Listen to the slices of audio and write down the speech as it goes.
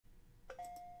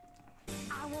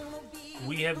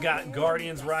We have got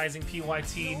Guardians Rising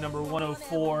PYT number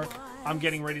 104. I'm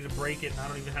getting ready to break it, and I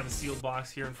don't even have a sealed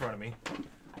box here in front of me.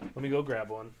 Let me go grab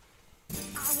one. I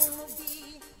wanna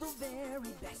be the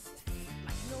very best,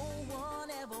 like no one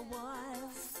ever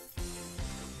was.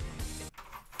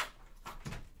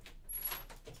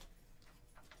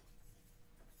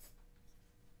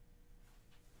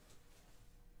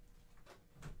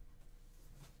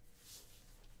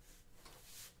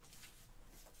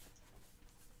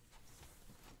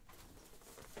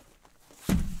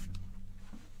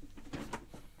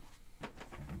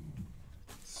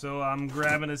 So I'm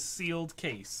grabbing a sealed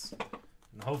case,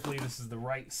 and hopefully this is the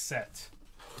right set.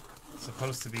 It's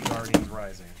supposed to be Guardians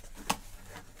Rising.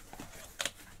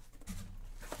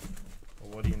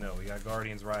 Well, what do you know? We got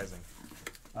Guardians Rising.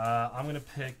 I'm gonna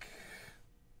pick.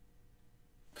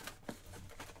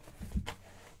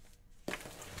 I'm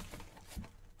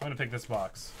gonna pick this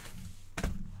box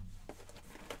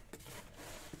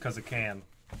because it can.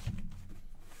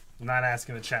 I'm not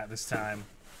asking the chat this time.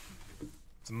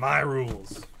 It's my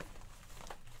rules.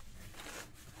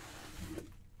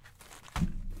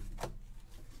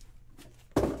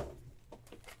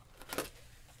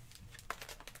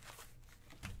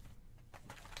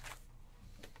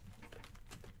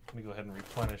 Let me go ahead and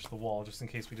replenish the wall just in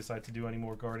case we decide to do any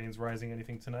more Guardians Rising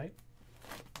anything tonight.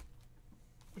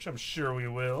 Which I'm sure we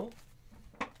will.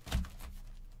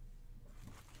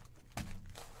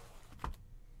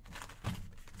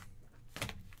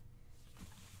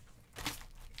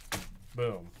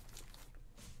 Boom.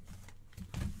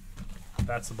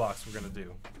 That's the box we're going to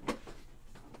do.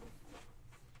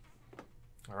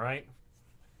 All right.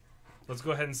 Let's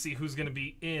go ahead and see who's going to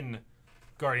be in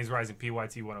Guardians Rising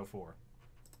PYT 104.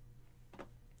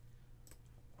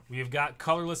 We have got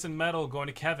Colorless and Metal going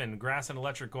to Kevin. Grass and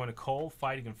Electric going to Cole.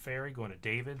 Fighting and Fairy going to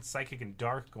David. Psychic and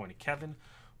Dark going to Kevin.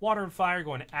 Water and Fire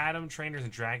going to Adam. Trainers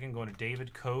and Dragon going to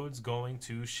David. Codes going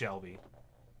to Shelby.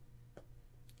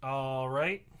 All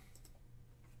right.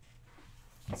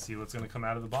 Let's see what's going to come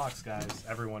out of the box, guys.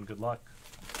 Everyone, good luck.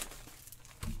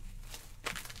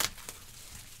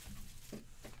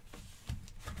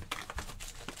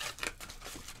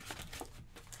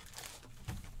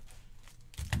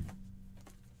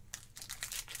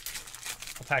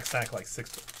 I'll pack stack like six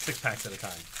packs at a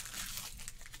time.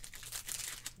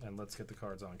 And let's get the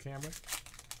cards on camera.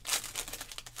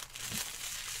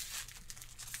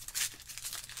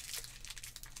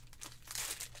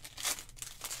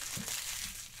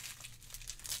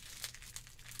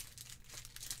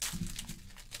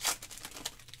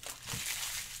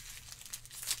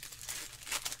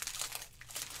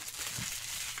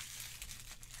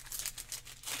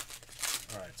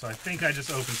 So I think I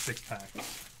just opened 6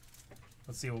 packs.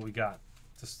 Let's see what we got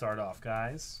to start off,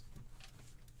 guys.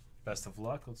 Best of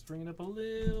luck. Let's bring it up a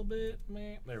little bit.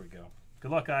 There we go. Good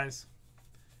luck, guys.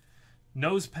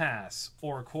 Nose Pass,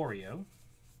 Oricorio.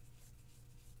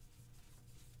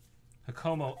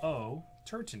 Hakomo O,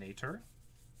 Turtonator.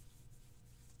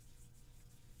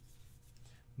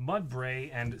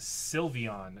 Mudbray and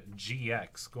Sylveon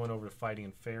GX going over to Fighting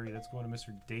and Fairy. That's going to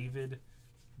Mr. David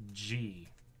G.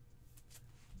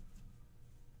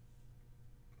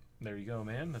 There you go,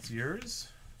 man. That's yours.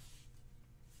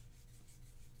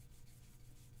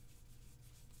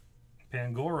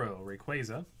 Pangoro,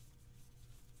 Rayquaza.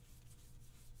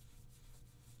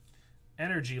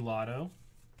 Energy Lotto.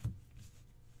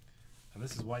 And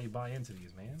this is why you buy into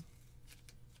these, man.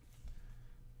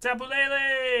 Tapu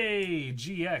Lele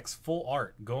GX full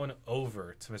art going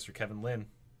over to Mr. Kevin Lynn.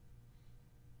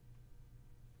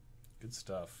 Good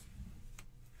stuff.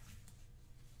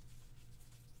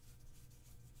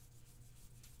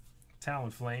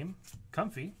 Talonflame,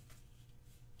 Comfy.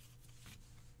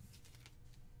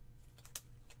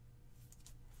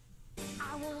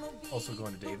 Also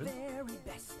going to David.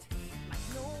 Best, like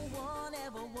no one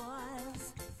ever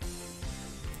was.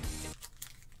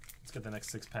 Let's get the next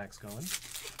 6 packs going.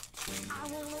 I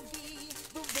wanna be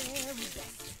the very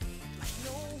best, like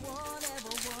no one ever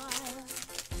was.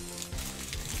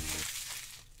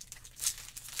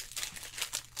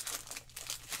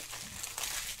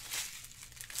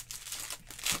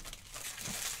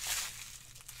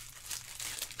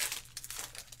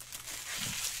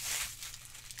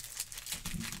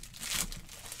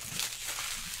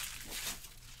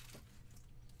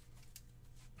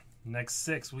 Next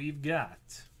 6, we've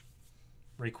got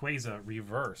Rayquaza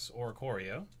Reverse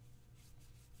Oricorio.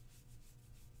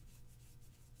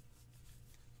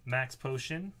 Max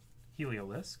Potion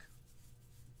Heliolisk.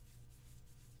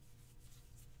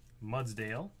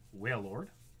 Mudsdale Wailord.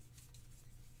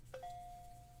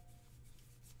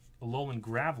 Alolan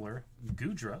Graveler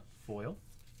Gudra foil.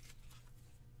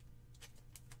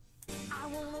 I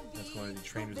wanna be That's going to the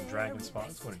Trainers and Dragons spot.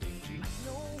 It's going to DG. like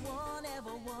no one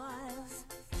ever was.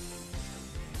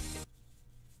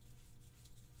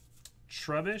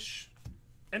 Trubbish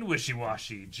and Wishy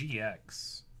Washy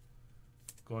GX.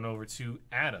 Going over to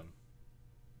Adam.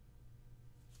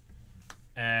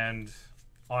 And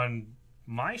on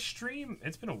my stream,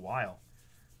 it's been a while.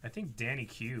 I think Danny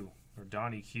Q or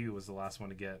Donnie Q was the last one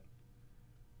to get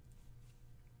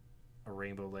a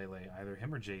Rainbow Lele. Either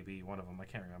him or JB, one of them. I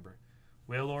can't remember.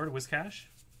 Whale Lord, Wizcash.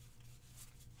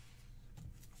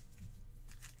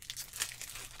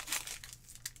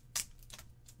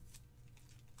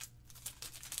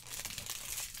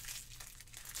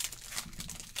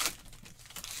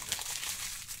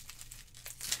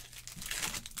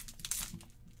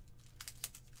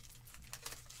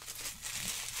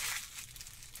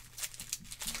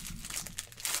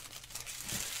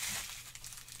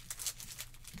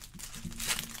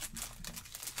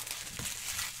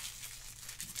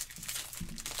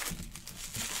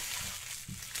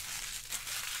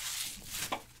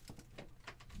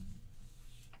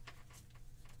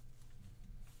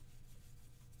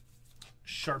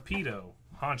 Sharpedo,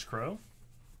 Honchcrow.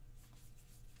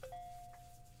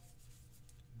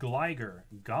 Gligar,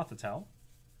 Gothitelle.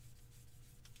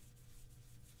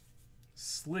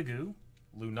 Sliggoo,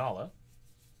 Lunala.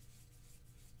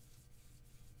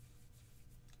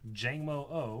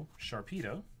 Jangmo O,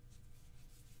 Sharpedo.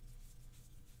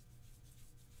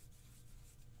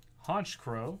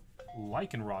 Honchcrow,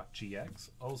 Lycanroc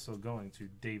GX, also going to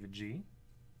David G.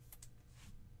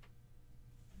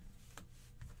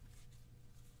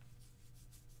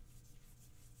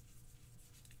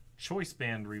 Choice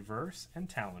Band Reverse and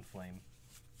Talonflame.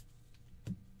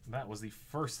 That was the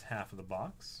first half of the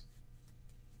box.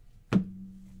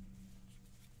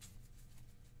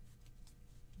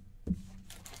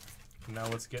 Now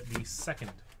let's get the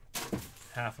second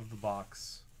half of the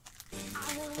box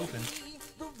open.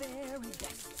 The very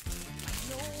best,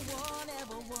 like no one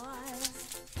ever was.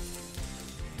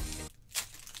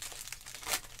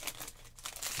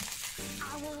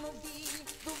 I wanna be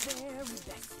the very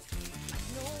best, like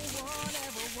no one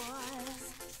ever was.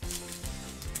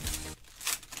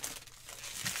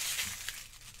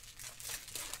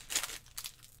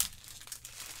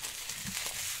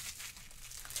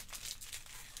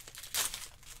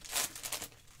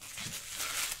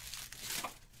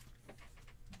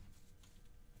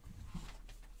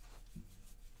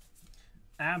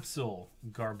 Absol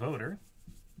Garbodor.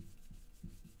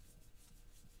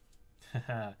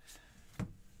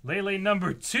 Lele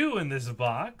number 2 in this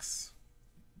box.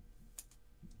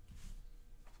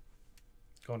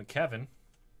 Going to Kevin.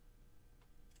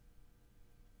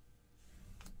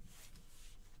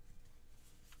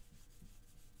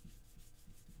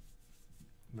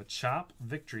 Machop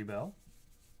Victory Bell.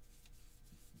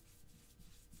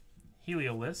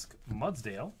 Heliolisk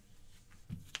Mudsdale.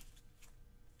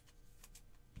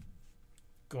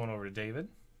 Going over to David.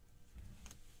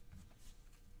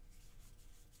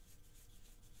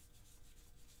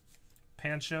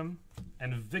 Pancham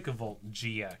and Vikavolt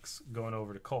GX going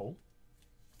over to Cole.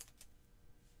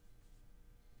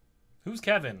 Who's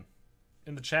Kevin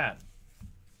in the chat?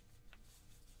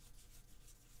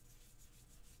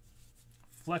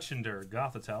 Fletchender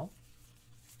Gothitelle.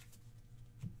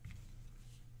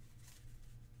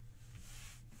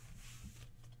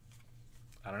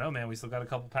 I don't know, man. We still got a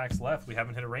couple packs left. We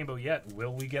haven't hit a rainbow yet.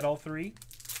 Will we get all 3?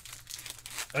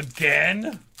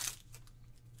 Again?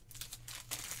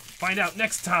 Find out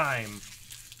next time.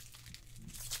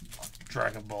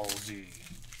 Dragon Ball Z.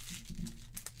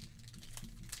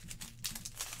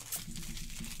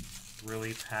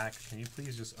 Really, pack? Can you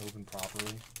please just open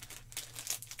properly?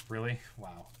 Really?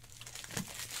 Wow.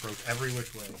 Broke every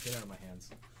which way. Get out of my hands.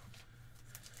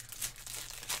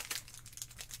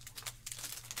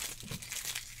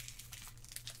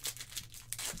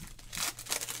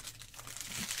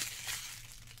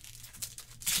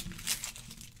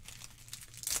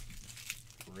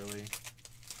 Really?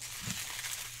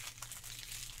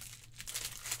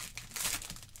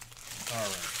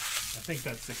 Alright. I think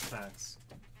that's 6 packs.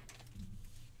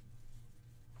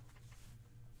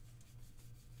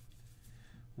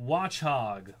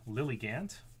 Watchhog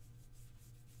Lilligant.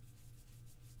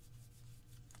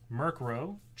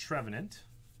 Murkrow Trevenant.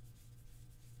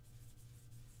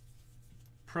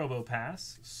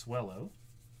 Probopass Swellow.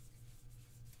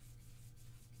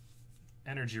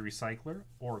 Energy Recycler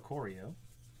Oricorio.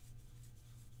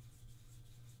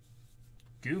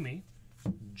 Goomy,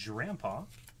 Drampa.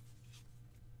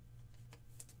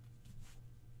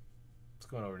 Let's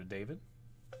go over to David.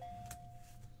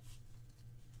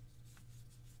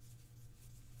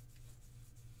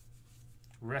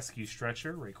 Rescue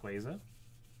Stretcher, Rayquaza.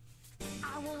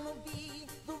 I wanna be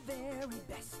the very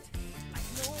best,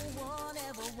 like no one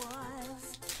ever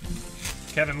was.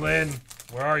 Kevin Lynn,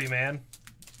 where are you, man?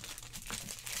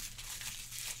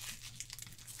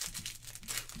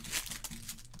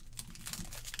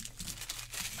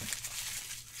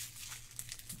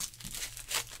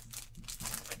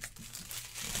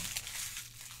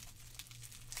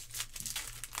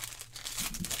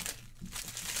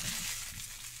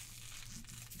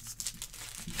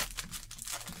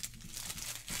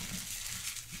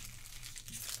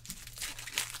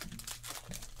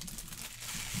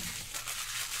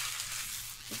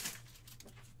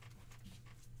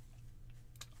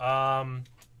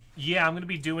 Yeah, I'm going to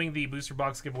be doing the booster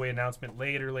box giveaway announcement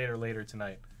later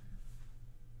tonight.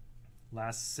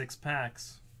 Last 6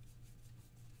 packs.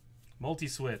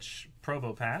 Multi-switch,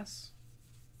 Provo Pass.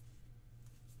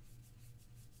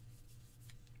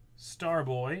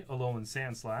 Starboy, Alolan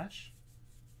Sandslash.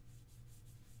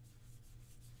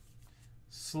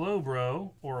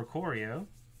 Slowbro, Oricorio.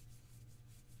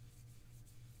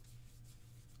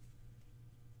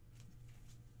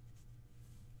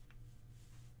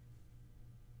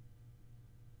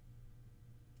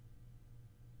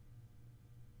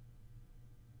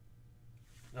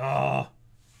 Oh,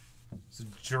 it's a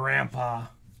Drampa.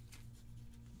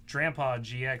 Drampa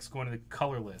GX going to the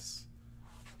colorless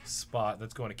spot.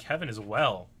 That's going to Kevin as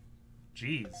well.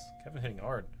 Jeez, Kevin hitting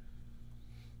hard.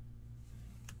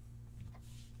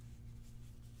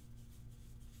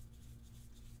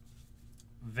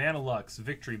 Vanillux,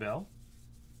 Victory Bell.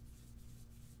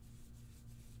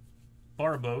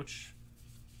 Barboach,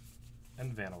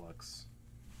 and Vanillux.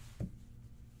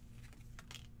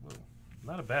 Whoa,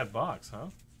 not a bad box, huh?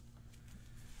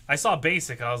 I saw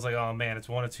basic, I was like, oh man, it's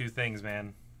one of two things,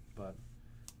 man. But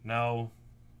no,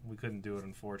 we couldn't do it,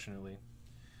 unfortunately.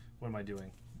 What am I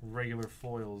doing? Regular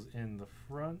foils in the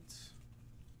front.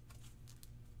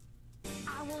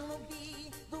 I wanna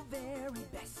be the very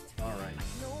best. All right.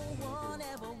 No one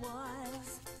ever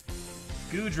was.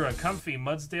 Goodra, Comfy,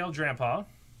 Mudsdale, Drampa.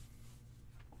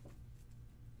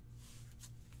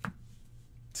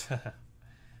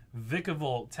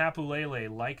 Vikavolt, Tapu Lele,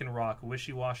 Lycanroc,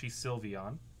 Wishy Washy,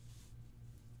 Sylveon.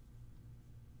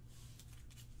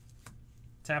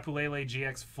 Tapu Lele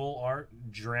GX Full Art,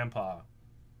 Drampa.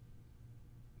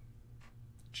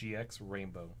 GX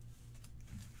Rainbow.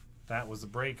 That was the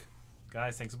break.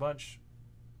 Guys, thanks a bunch.